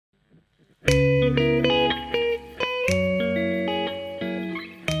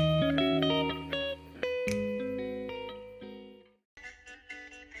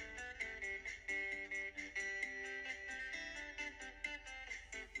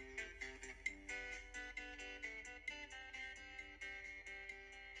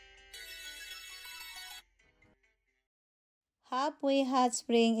Halfway Hot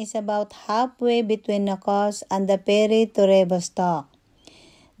Spring is about halfway between Nacos and the ferry to Revelstoke.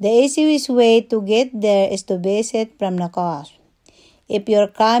 The easiest way to get there is to visit from Nacos. If you're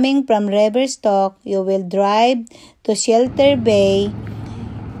coming from Revelstoke, you will drive to Shelter Bay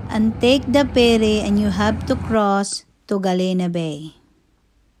and take the ferry, and you have to cross to Galena Bay.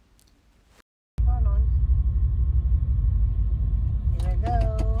 Here we go.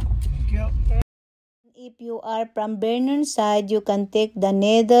 Thank you. If you are from Vernon side, you can take the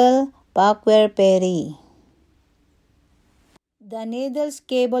Needle Backware Ferry. The Needles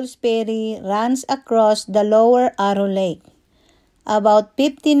Cables Ferry runs across the lower Arrow Lake, about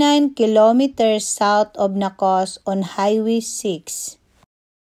 59 kilometers south of Nacos on Highway 6.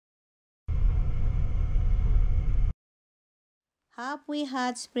 Halfway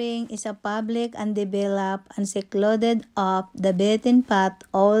Hot Spring is a public, undeveloped, and secluded off the beaten path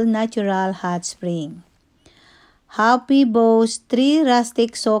all-natural hot spring. Halfway boasts 3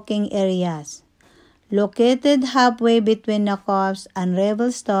 rustic soaking areas, located halfway between Nacos and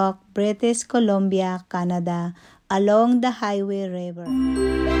Revelstoke, British Columbia, Canada, along the Highway River.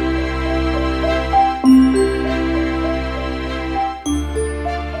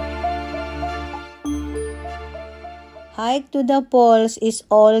 Hike to the falls is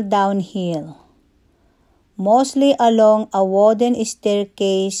all downhill, mostly along a wooden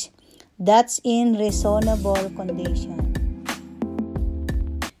staircase that's in reasonable condition.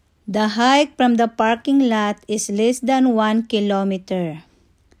 The hike from the parking lot is less than 1 kilometer.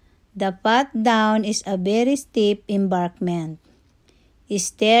 The path down is a very steep embankment.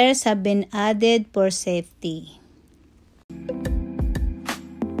 Stairs have been added for safety.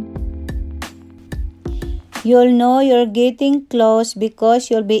 You'll know you're getting close because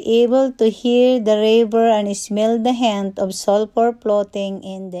you'll be able to hear the river and smell the hint of sulfur floating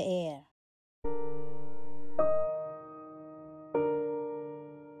in the air.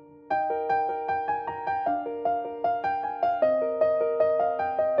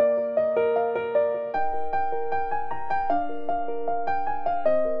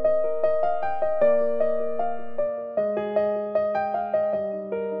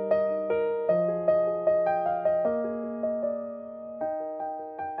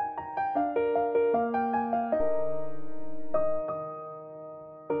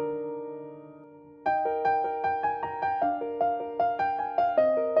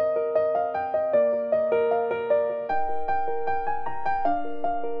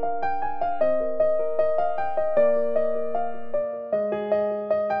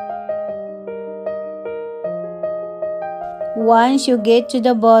 Once you get to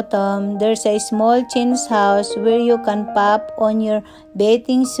the bottom, there's a small change house where you can pop on your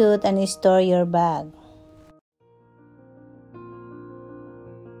bathing suit and store your bag.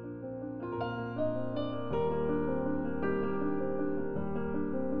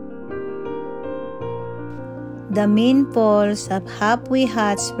 The main falls of Halfway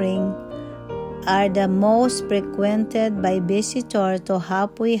Hot Spring are the most frequented by visitors to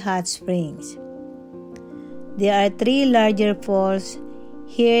Halfway Hot Springs. There are 3 larger falls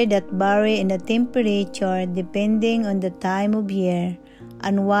here that vary in the temperature depending on the time of year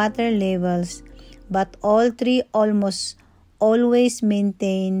and water levels, but all 3 almost always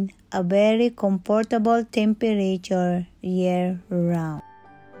maintain a very comfortable temperature year-round.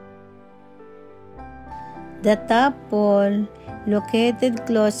 The top fall, located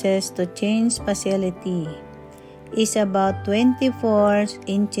closest to change facility, is about 24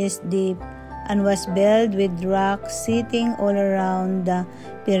 inches deep and was built with rocks sitting all around the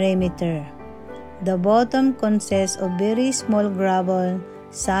perimeter. The bottom consists of very small gravel,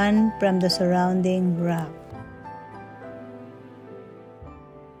 sand from the surrounding rock.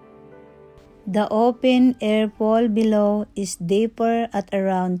 The open air fall below is deeper at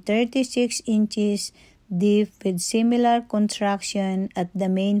around 36 inches deep with similar construction at the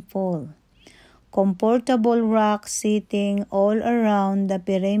main fall. Comfortable rocks sitting all around the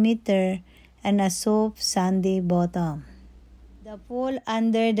perimeter and a soft sandy bottom. The fall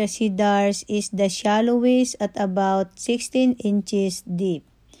under the cedars is the shallowest at about 16 inches deep,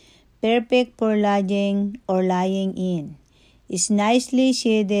 perfect for lodging or lying in. It's nicely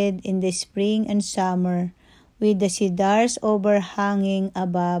shaded in the spring and summer, with the cedars overhanging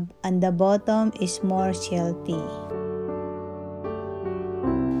above, and the bottom is more shelty.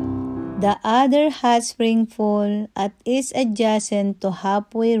 The other hot spring fall is adjacent to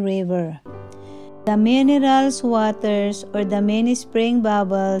Halfway River. The minerals waters, or the many spring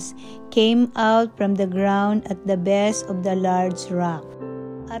bubbles, came out from the ground at the base of the large rock.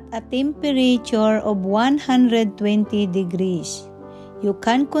 At a temperature of 120 degrees, You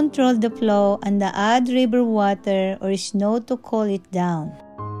can control the flow and add river water or snow to cool it down.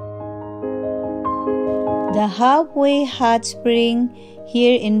 The halfway hot spring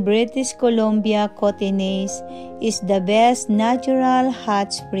here in British Columbia, Cotinese, is the best natural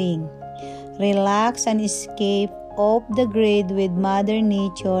hot spring. Relax and escape off the grid with Mother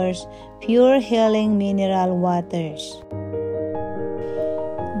Nature's pure healing mineral waters.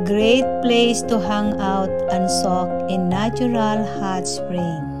 Great place to hang out and soak in natural hot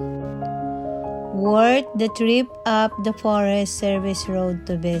spring. Worth the trip up the Forest Service Road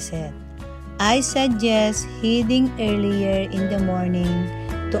to visit. I suggest heading earlier in the morning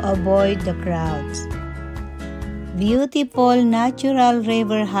to avoid the crowds. Beautiful natural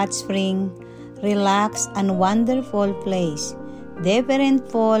river hot spring, relaxed and wonderful place. Different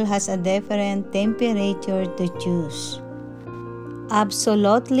fall has a different temperature to choose.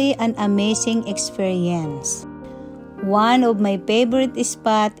 Absolutely an amazing experience. One of my favorite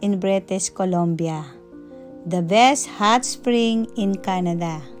spots in British Columbia. The best hot spring in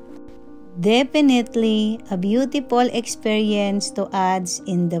Canada. Definitely a beautiful experience to add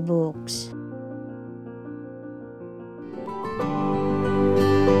in the books.